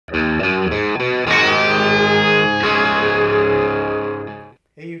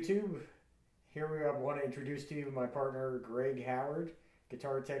I want to introduce to you my partner, Greg Howard,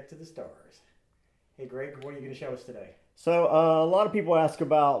 guitar tech to the stars. Hey, Greg, what are you going to show us today? So a lot of people ask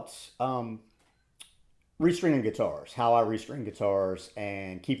about restringing guitars, how I restring guitars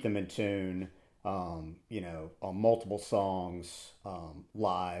and keep them in tune, you know, on multiple songs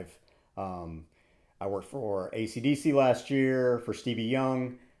live. I worked for AC/DC last year for Stevie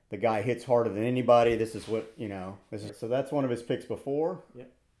Young. The guy hits harder than anybody. This is what, you know, so that's one of his picks before. Yep.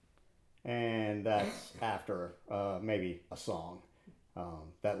 And that's after maybe a song.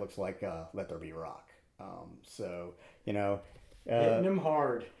 That looks like Let There Be Rock. So, you know, hitting him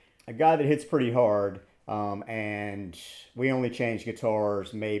hard. A guy that hits pretty hard. And we only change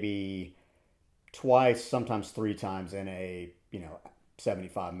guitars maybe twice, sometimes 3 times in a, you know,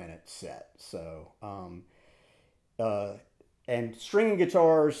 75-minute set. So, and stringing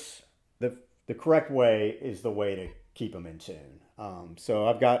guitars, the correct way is the way to keep them in tune. So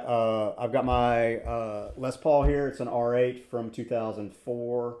I've got my Les Paul here. It's an R8 from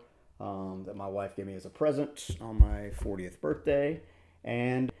 2004 that my wife gave me as a present on my 40th birthday.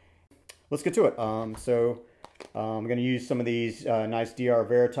 And let's get to it. So I'm going to use some of these nice DR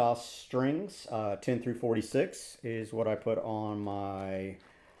Veritas strings. 10 through 46 is what I put on my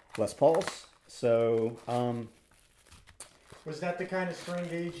Les Pauls. So was that the kind of string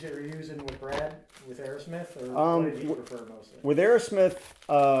gauge that you're using with Brad, with Aerosmith, or what did he prefer mostly? With Aerosmith,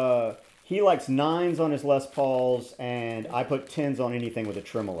 he likes 9s on his Les Pauls, and I put 10s on anything with a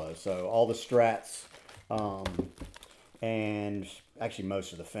tremolo. So all the Strats, and actually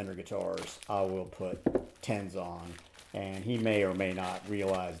most of the Fender guitars, I will put 10s on. And he may or may not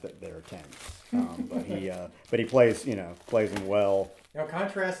realize that they're 10s, but he plays, you know, plays them well. Now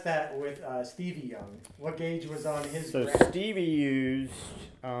contrast that with Stevie Young. What gauge was on his? So Brad?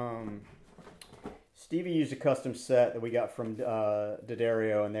 Stevie used a custom set that we got from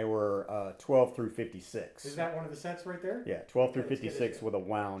D'Addario, and they were 12 through 56. Is that one of the sets right there? Yeah, 12 through 56 with a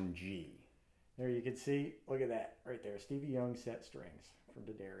wound G. There you can see, look at that right there. Stevie Young set strings from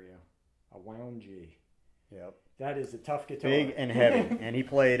D'Addario. A wound G. Yep. That is a tough guitar. Big and heavy. And he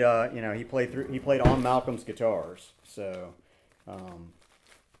played, you know, he played on Malcolm's guitars. So, so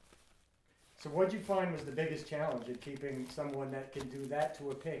what'd you find was the biggest challenge in keeping someone that can do that to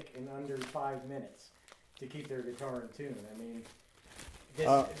a pick in under 5 minutes to keep their guitar in tune? I mean,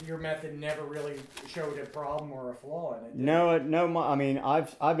 your method never really showed a problem or a flaw in it. No, no. I mean,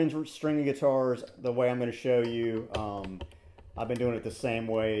 I've been stringing guitars the way I'm going to show you. I've been doing it the same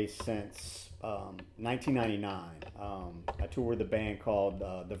way since 1999. I toured with a band called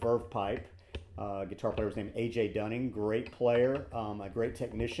the Verve Pipe. Guitar player was named A.J. Dunning, great player, a great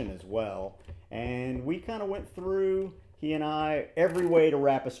technician as well. And we kind of went through, he and I, every way to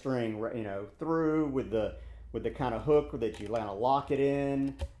wrap a string, you know, through with the kind of hook that you kind of lock it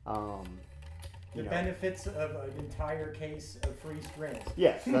in. The benefits of an entire case of free strings.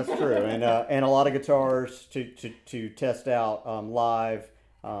 Yes, that's true. And a lot of guitars to test out live.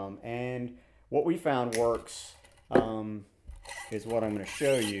 And what we found works is what I'm going to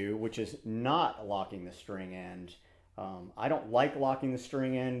show you, which is not locking the string end. I don't like locking the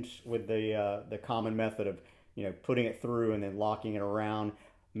string end with the common method of, you know, putting it through and then locking it around,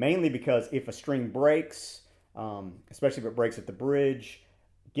 mainly because if a string breaks, especially if it breaks at the bridge,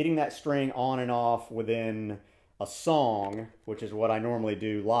 getting that string on and off within a song, which is what I normally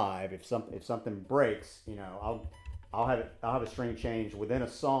do live, if something breaks, you know, I'll have a string change within a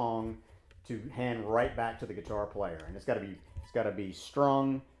song to hand right back to the guitar player, and it's got to be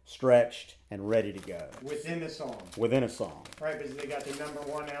strung, stretched, and ready to go within the song. Within a song, right? Because they got the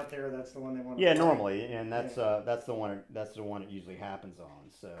 #1 out there. That's the one they want to yeah, play. normally, and that's the one it usually happens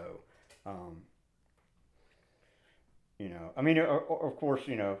on. So, you know, I mean, of course,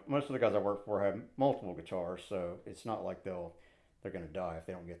 you know, most of the guys I work for have multiple guitars, so it's not like they're going to die if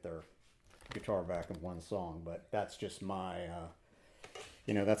they don't get their guitar back in one song. But that's just my,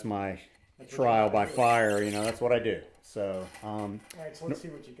 you know, that's my trial by fire. You know, that's what I do. So, all right, so let's see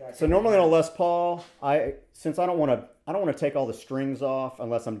what you got. So normally on a Les Paul, since I don't want to take all the strings off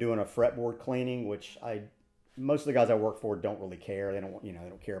unless I'm doing a fretboard cleaning, which most of the guys I work for don't really care. They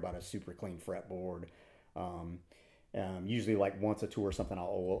don't care about a super clean fretboard. Usually, like once a tour or something,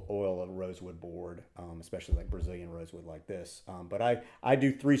 I'll oil a rosewood board, especially like Brazilian rosewood like this. But I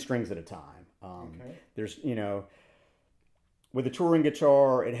do 3 strings at a time. Okay. There's, you know, with a touring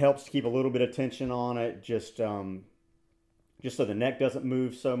guitar, it helps to keep a little bit of tension on it, just so the neck doesn't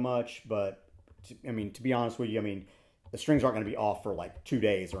move so much. But to be honest with you, I mean, the strings aren't going to be off for like 2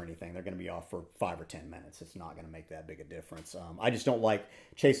 days or anything. They're going to be off for 5 or 10 minutes. It's not going to make that big a difference. I just don't like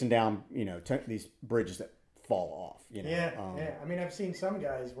chasing down, you know, these bridges that fall off. You know? Yeah, yeah. I mean, I've seen some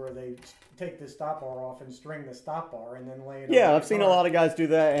guys where they take the stop bar off and string the stop bar and then lay it. Yeah, on I've seen a lot of guys do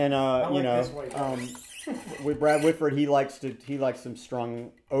that, and you know, this way with Brad Whitford, he likes them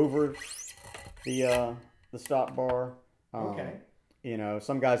strung over the stop bar. Okay. You know,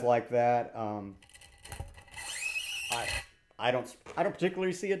 some guys like that. I don't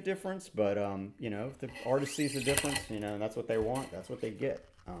particularly see a difference, but you know, if the artist sees a difference, you know, and that's what they want, that's what they get.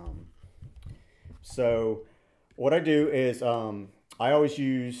 So what I do is I always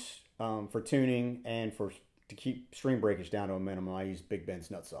use for tuning and to keep string breakage down to a minimum, I use Big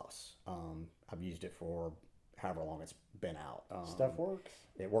Ben's nut sauce. I've used it for however long it's been out. Stuff works.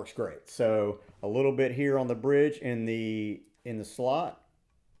 It works great. So a little bit here on the bridge in the slot,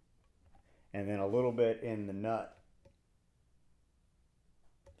 and then a little bit in the nut.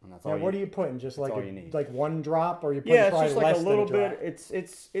 And that's all. What are you putting? Just like all you need. Like one drop, or you putting it's probably just like less a little than a drop?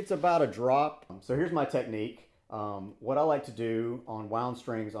 bit. It's about a drop. So here's my technique. What I like to do on wound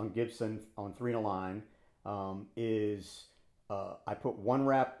strings on Gibson on 3-in-a-line is I put one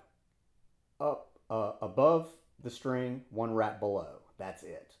wrap up above the string, one wrap below. That's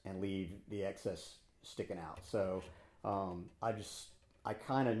it, and leave the excess sticking out. So I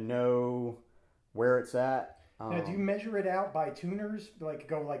kind of know where it's at. Now, do you measure it out by tuners? Like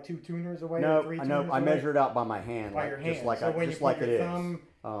go like 2 tuners away? No, or 3 I tuners know. I away? measure it out by my hand, By your hand. just like So when just you like put it your is.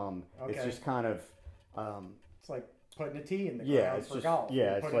 thumb, It's just kind of. It's like putting a T in the Yeah, ground it's for just golf.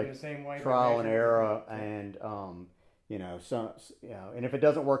 yeah, You it's put it like in the same way trial and error, Yeah. and you know, and if it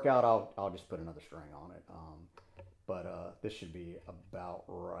doesn't work out, I'll just put another string on it. But this should be about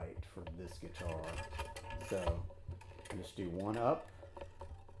right for this guitar. So I just do one up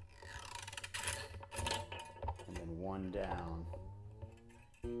and then one down.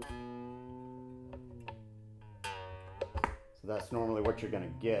 So that's normally what you're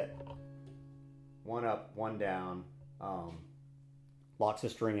gonna get. One up, one down. Locks the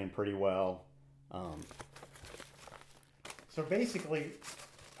string in pretty well. So basically,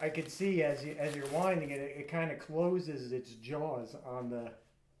 I could see as you're winding it, it kind of closes its jaws on the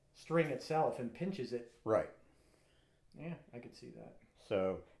string itself and pinches it. Right. Yeah, I could see that.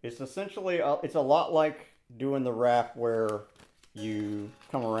 So it's essentially, it's a lot like doing the wrap where you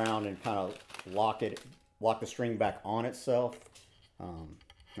come around and kind of lock the string back on itself. And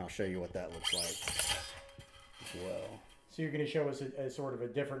I'll show you what that looks like as well. So you're going to show us a sort of a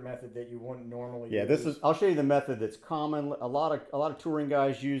different method that you wouldn't normally Yeah, use. I'll show you the method that's common. A lot of touring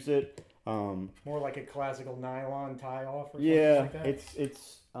guys use it. More like a classical nylon tie off or Yeah, something like that?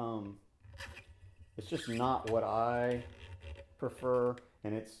 it's just not what I prefer,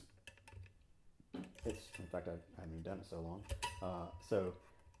 and it's in fact I haven't even done it so long. So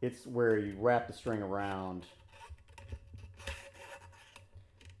it's where you wrap the string around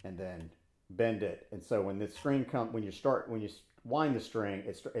and then bend it, and so when the string when you wind the string,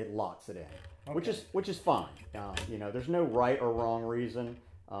 it locks it in, Okay. which is fine. You know, there's no right or wrong reason,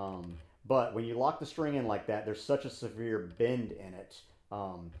 but when you lock the string in like that, there's such a severe bend in it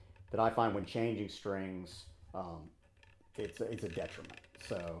that I find when changing strings, it's a detriment.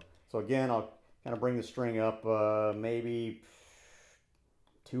 So again, I'll kind of bring the string up maybe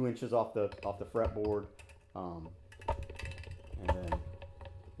 2 inches off the fretboard, and then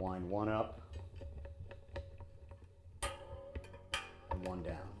wind one up and one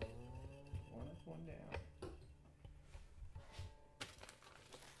down. One up, one down.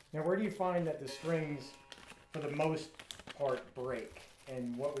 Now, where do you find that the strings, for the most part, break?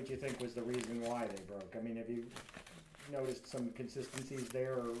 And what would you think was the reason why they broke? I mean, have you noticed some consistencies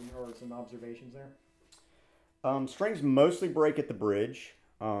there or some observations there? Strings mostly break at the bridge,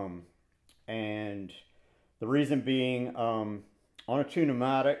 and the reason being on a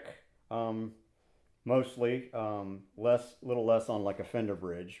tunematic, mostly little less on like a Fender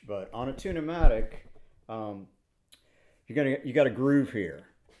bridge, but on a tunematic, you got a groove here,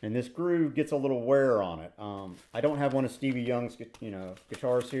 and this groove gets a little wear on it. I don't have one of Stevie Young's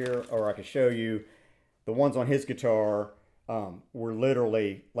guitars here, or I could show you the ones on his guitar. Were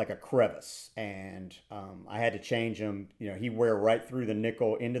literally like a crevice, and I had to change them. You know, he wear right through the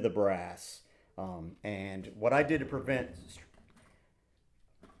nickel into the brass. And what I did to prevent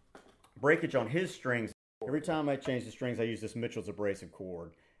breakage on his strings, every time I changed the strings, I used this Mitchell's abrasive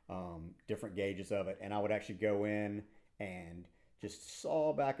cord, different gauges of it, and I would actually go in and just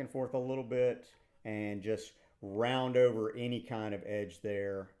saw back and forth a little bit and just round over any kind of edge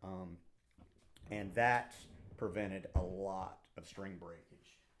there, and that prevented a lot of string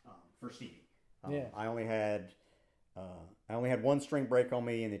breakage for Stevie. Yeah. I only had one string break on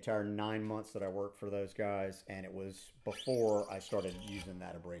me in the entire 9 months that I worked for those guys, and it was before I started using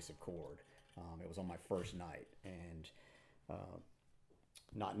that abrasive cord. It was on my first night, and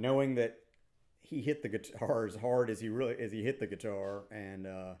not knowing that he hit the guitar as hard as he hit the guitar, and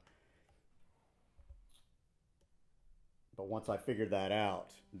but once I figured that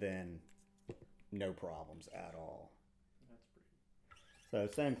out, then no problems at all. That's pretty. So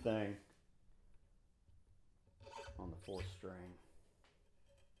same thing on the 4th string.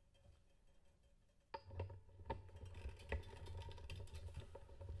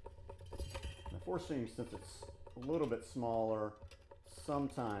 The 4th string, since it's a little bit smaller,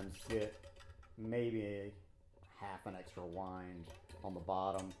 sometimes get maybe a half an extra wind on the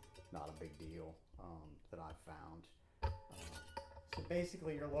bottom. Not a big deal that I've found. So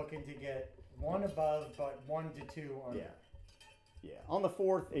basically, you're looking to get one above, but 1 to 2 under. Yeah. Yeah, on the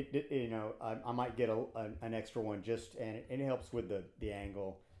 4th, I might get an extra one and it helps with the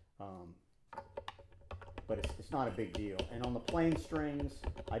angle, but it's not a big deal. And on the plain strings,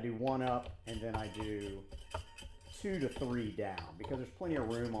 I do 1 up, and then I do 2 to 3 down, because there's plenty of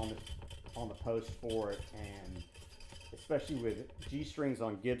room on the post for it, and especially with G strings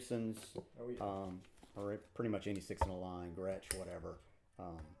on Gibsons, or pretty much any 6-in-a-line, Gretsch, whatever,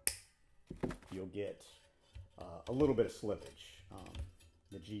 you'll get a little bit of slippage.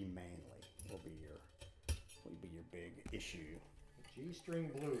 The G mainly will be your big issue. G string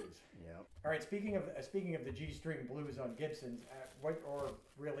blues. Yep. All right. Speaking of the G string blues on Gibsons, or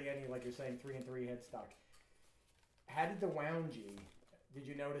really any, like you're saying, 3-in-3 headstock. How did the wound G? Did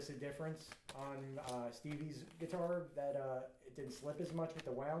you notice a difference on Stevie's guitar that it didn't slip as much with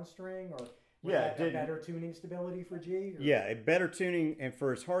the wound string, or? Was that a better tuning stability for G? Or? Yeah, a better tuning, and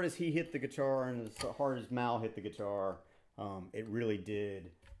for as hard as he hit the guitar and as hard as Mal hit the guitar, it really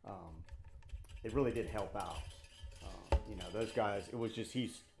did help out. Those guys, it was just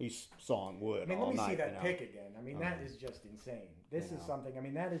he's sawing wood all let me night. See that pick again. That is just insane. This is something.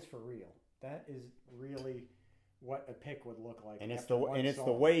 That is for real. That is really what a pick would look like. And it's the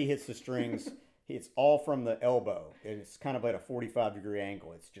way he hits the strings. It's all from the elbow, and it's kind of at a 45-degree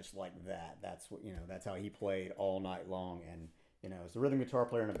angle. It's just like that. That's what that's how he played all night long. And as a rhythm guitar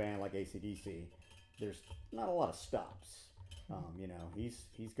player in a band like AC/DC, there's not a lot of stops.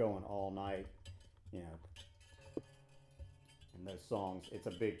 He's going all night. And those songs, it's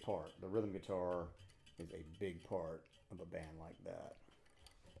a big part. The rhythm guitar is a big part of a band like that.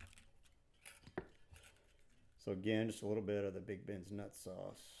 So again, just a little bit of the Big Ben's nut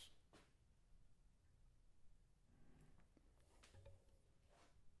sauce.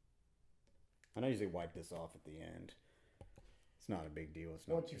 And I usually wipe this off at the end. It's not a big deal.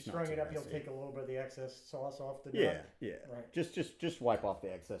 Once you've strung it up, you'll take a little bit of the excess sauce off the nut. Yeah. Right. Just wipe off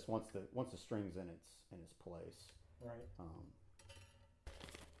the excess once the string's in its place. Right.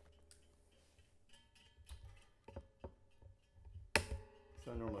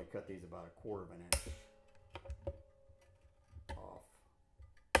 So I normally cut these about 1/4 inch off.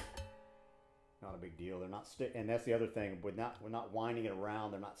 Not a big deal. They're not and that's the other thing. We're not winding it around.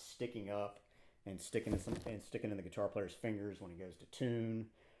 They're not sticking up and sticking in the guitar player's fingers when he goes to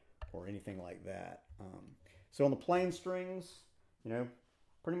tune or anything like that. So on the plain strings,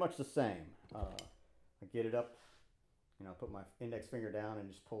 pretty much the same. I get it up, put my index finger down and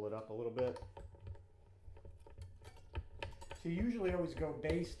just pull it up a little bit. So you usually always go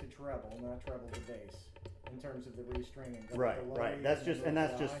bass to treble, not treble to bass, in terms of the restringing. Right. That's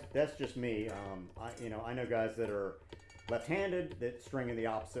just me. I know guys that are left-handed that string in the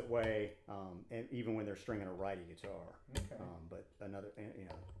opposite way, and even when they're stringing a righty guitar. Okay. But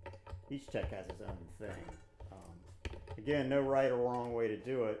each tech has his own thing. Again, no right or wrong way to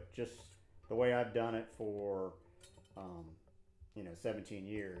do it. Just the way I've done it for 17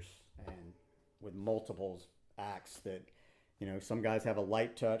 years, and with multiples acts that. Some guys have a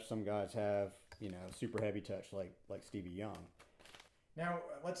light touch, some guys have, super heavy touch like Stevie Young. Now,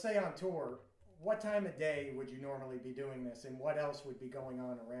 let's say on tour, what time of day would you normally be doing this, and what else would be going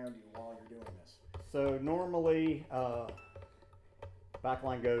on around you while you're doing this? So normally,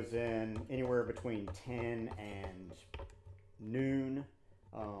 backline goes in anywhere between 10 and noon.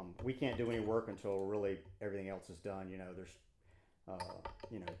 We can't do any work until really everything else is done. There's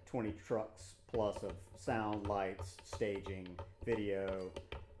 20 trucks plus of sound, lights, staging, video.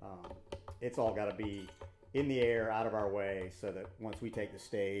 It's all got to be in the air, out of our way, so that once we take the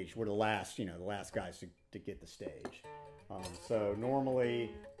stage, we're the last guys to get the stage. So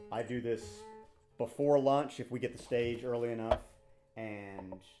normally I do this before lunch if we get the stage early enough,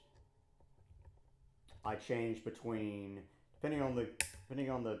 and I change between, depending on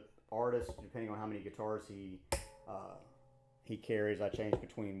the artist, depending on how many guitars he carries, I change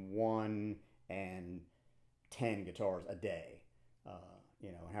between 1 and 10 guitars a day,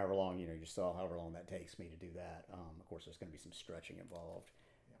 you know, however long, you know, you saw however long that takes me to do that. Of course, there's going to be some stretching involved.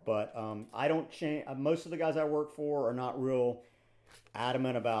 But I don't change. Most of the guys I work for are not real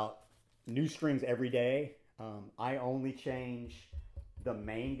adamant about new strings every day. I only change the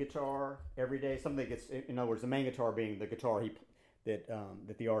main guitar every day. Something that gets, in other words, the main guitar being the guitar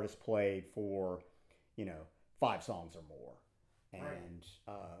that the artist played for, you know, 5 songs or more. And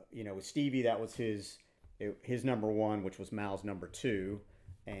you know, with Stevie, that was his number 1, which was Mal's number 2,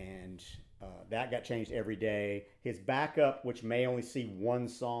 and that got changed every day. His backup, which may only see 1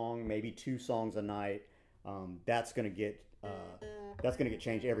 song, maybe 2 songs a night, that's going to get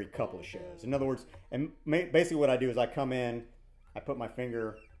changed every couple of shows. In other words, and basically what I do is I come in, I put my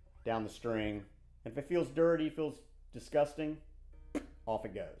finger down the string, and if it feels dirty, feels disgusting, off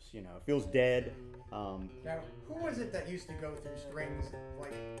it goes. You know, it feels dead. Now, who was it that used to go through strings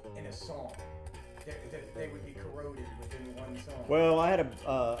like in a song? That they would be corroded within 1 song. Well, I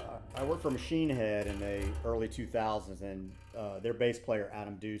worked for Machinehead in the early 2000s, and their bass player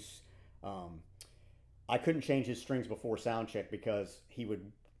Adam Deuce, I couldn't change his strings before sound check because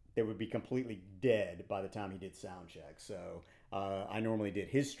they would be completely dead by the time he did sound check. So I normally did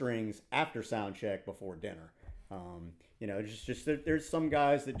his strings after sound check before dinner. You know, just there's some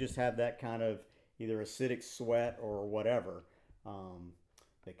guys that just have that kind of either acidic sweat or whatever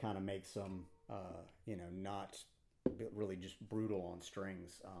that kind of makes them, you know, not really just brutal on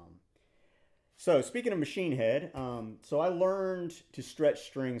strings. So speaking of Machinehead, so I learned to stretch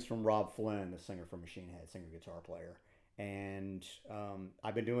strings from Rob Flynn, the singer from Machinehead, singer guitar player, and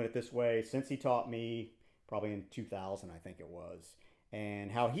I've been doing it this way since he taught me, probably in 2000, I think it was.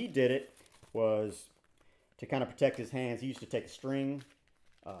 And how he did it was to kind of protect his hands. He used to take a string,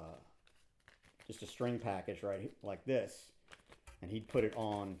 just a string package, right, like this, and he'd put it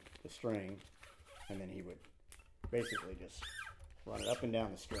on the string, and then he would basically just run it up and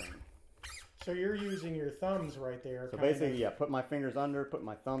down the string. So you're using your thumbs right there. So basically, yeah, put my fingers under, put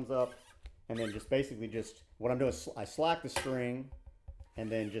my thumbs up, and then just basically what I'm doing is I slack the string, and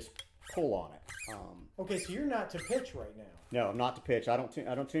then just pull on it. Okay, so you're not to pitch right now. No, I'm not to pitch. I don't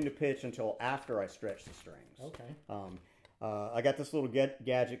tune to pitch until after I stretch the strings. Okay. I got this little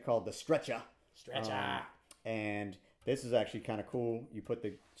gadget called the stretcher. Stretcher. And this is actually kind of cool. You put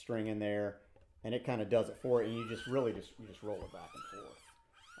the string in there, and it kind of does it for you. And you just roll it back and forth.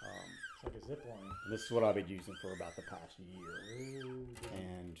 It's like a zip line. This is what I've been using for about the past year. Ooh.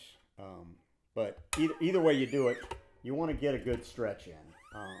 And but either way you do it, you want to get a good stretch in.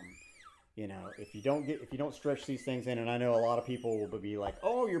 You know, if you don't stretch these things in, and I know a lot of people will be like,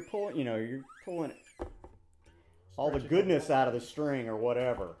 oh, you're pulling all the goodness out of the string or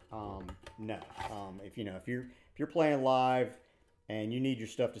whatever. No. If you're playing live and you need your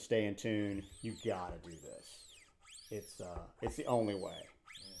stuff to stay in tune, you gotta do this. It's the only way.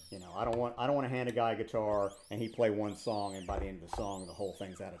 You know, I don't want to hand a guy a guitar and he play 1 song, and by the end of the song the whole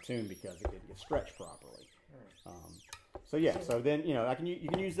thing's out of tune because it didn't get stretched properly. So yeah, so then, you know, you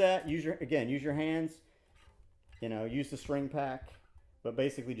can use that. Use your hands. You know, use the string pack, but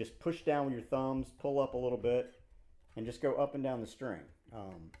basically just push down with your thumbs, pull up a little bit, and just go up and down the string.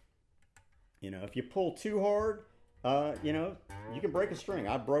 You know, if you pull too hard, you know, you can break a string.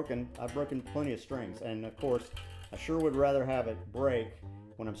 I've broken plenty of strings, and of course, I sure would rather have it break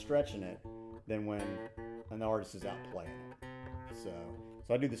when I'm stretching it than when an artist is out playing it. So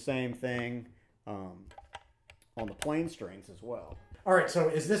I do the same thing on the plain strings as well. All right, so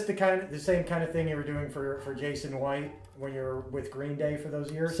is this the same kind of thing you were doing for Jason White when you were with Green Day for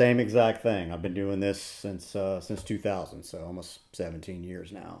those years? Same exact thing. I've been doing this since 2000, so almost 17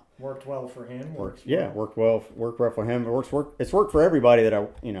 years now. Worked well for him. Worked well for him. It's worked for everybody that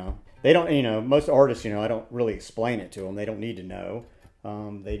they don't, most artists, I don't really explain it to them. They don't need to know.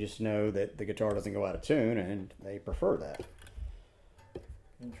 They just know that the guitar doesn't go out of tune, and they prefer that.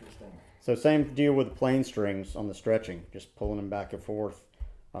 Interesting. So same deal with the plain strings on the stretching, just pulling them back and forth.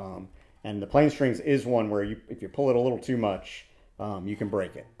 And the plain strings is one where if you pull it a little too much, you can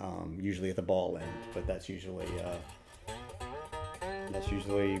break it, usually at the ball end. But that's usually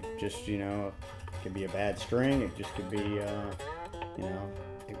just, it can be a bad string. It just could be,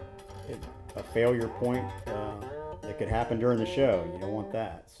 a failure point that could happen during the show. You don't want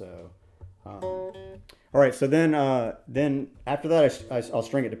that. So, all right. So then after that, I'll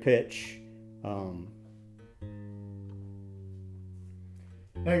string it to pitch.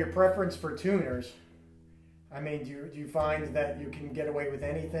 Now, your preference for tuners. I mean, do you find that you can get away with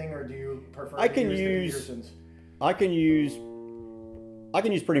anything, or do you prefer I can use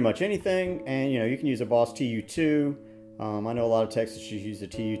pretty much anything, and you can use a Boss TU2. I know a lot of Texas use a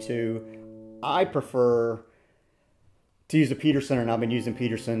TU2. I prefer to use a Peterson, and I've been using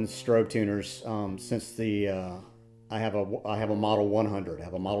Peterson's strobe tuners since the I have a model 100, I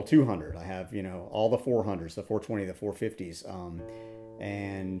have a model 200, I have, you know, all the 400s, the 420, the 450s,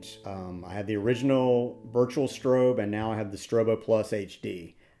 and I have the original virtual strobe, and now I have the Strobo Plus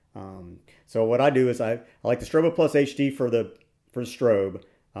HD. So what I do is I like the Strobo Plus HD for the strobe,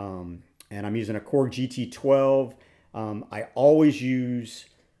 and I'm using a Korg GT12. I always use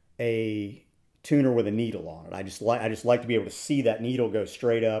a tuner with a needle on it. I just like to be able to see that needle go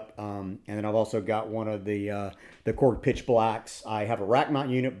straight up. And then I've also got one of the Korg Pitch Blacks. I have a rack mount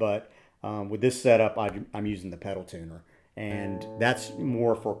unit, but with this setup, I'm using the pedal tuner, and that's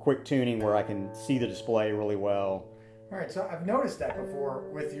more for quick tuning where I can see the display really well. All right, so I've noticed that before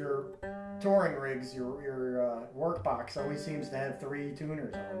with your touring rigs. Your work box always seems to have 3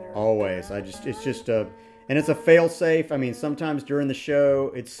 tuners on there. Always. It's just a, and it's a fail safe. I mean, sometimes during the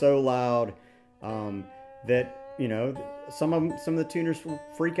show it's so loud that, you know, some of the tuners will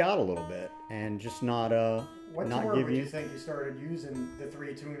freak out a little bit and just not what not tour give would you. you think you started using the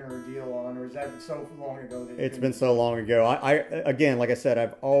 3 tuner deal on, or is that so long ago that It's been so long ago. I again, like I said,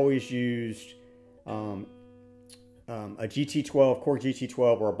 I've always used a GT12, Korg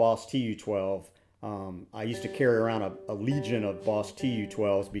GT12, or a Boss TU12. I used to carry around a legion of Boss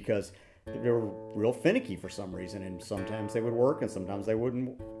TU12s because they were real finicky for some reason, and sometimes they would work and sometimes they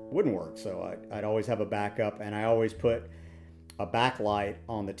wouldn't work. So I'd always have a backup, and I always put a backlight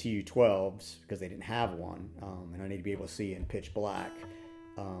on the TU12s because they didn't have one, and I need to be able to see in pitch black.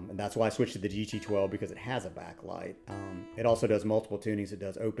 And that's why I switched to the GT12, because it has a backlight. It also does multiple tunings. It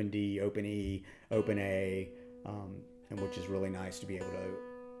does open D, open E, open A, and which is really nice to be able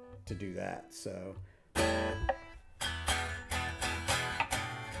to do that. So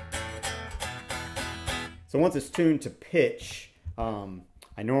once it's tuned to pitch,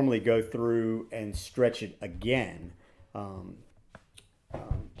 I normally go through and stretch it again,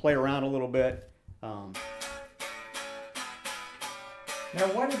 play around a little bit. Now,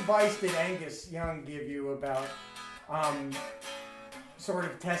 what advice did Angus Young give you about sort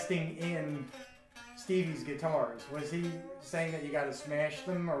of testing in Stevie's guitars? Was he saying that you got to smash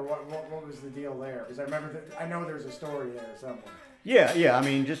them, or what was the deal there? Because I remember I know there's a story there somewhere. Yeah. I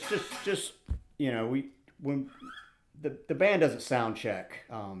mean, just you know, when the band doesn't sound check.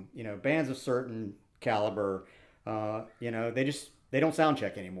 You know, bands of certain caliber, you know, they don't sound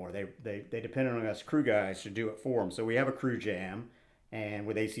check anymore. They depend on us crew guys to do it for them. So we have a crew jam, and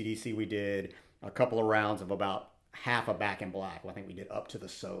with AC/DC we did a couple of rounds of about half a Back in Black. I think we did up to the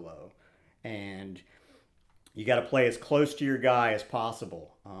solo, and you got to play as close to your guy as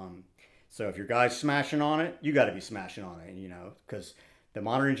possible. So if your guy's smashing on it, you got to be smashing on it, you know, because the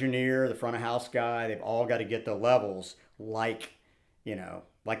monitor engineer, the front of house guy, they've all got to get the levels like, you know,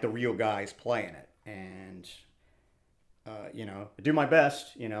 like the real guys playing it. And you know, I do my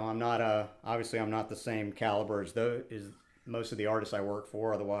best. You know, I'm not obviously I'm not the same caliber as most of the artists I work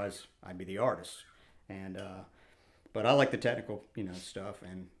for. Otherwise, I'd be the artist. And but I like the technical, you know, stuff,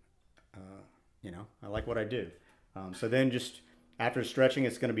 and you know, I like what I do. So then just after stretching,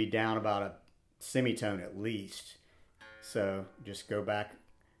 it's going to be down about a semitone at least. So just go back,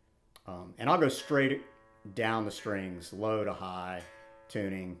 and I'll go straight down the strings, low to high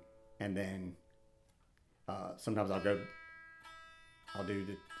tuning, and then sometimes I'll do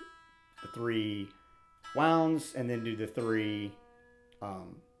the 3 wounds, and then do the 3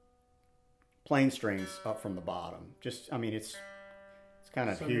 plain strings up from the bottom. Just, I mean, it's kind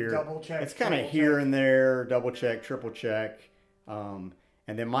of here. Double check, it's kind of here and there, double check, triple check.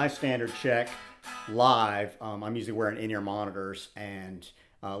 And then my standard check live, I'm usually wearing in-ear monitors and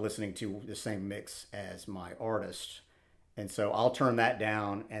listening to the same mix as my artist. And so I'll turn that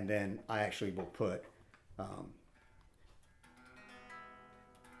down, and then I actually will put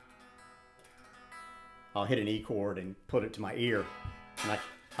I'll hit an E chord and put it to my ear, and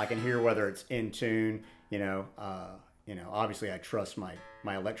I can hear whether it's in tune. You know, obviously I trust my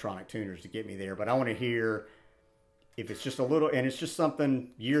electronic tuners to get me there, but I want to hear if it's just a little, and it's just something,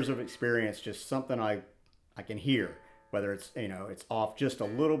 years of experience, just something I can hear, whether it's, you know, it's off just a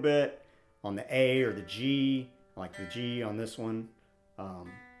little bit on the A or the G, like the G on this one.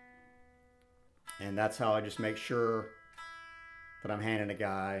 And that's how I just make sure that I'm handing a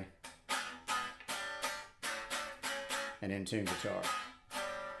guy an in-tune guitar.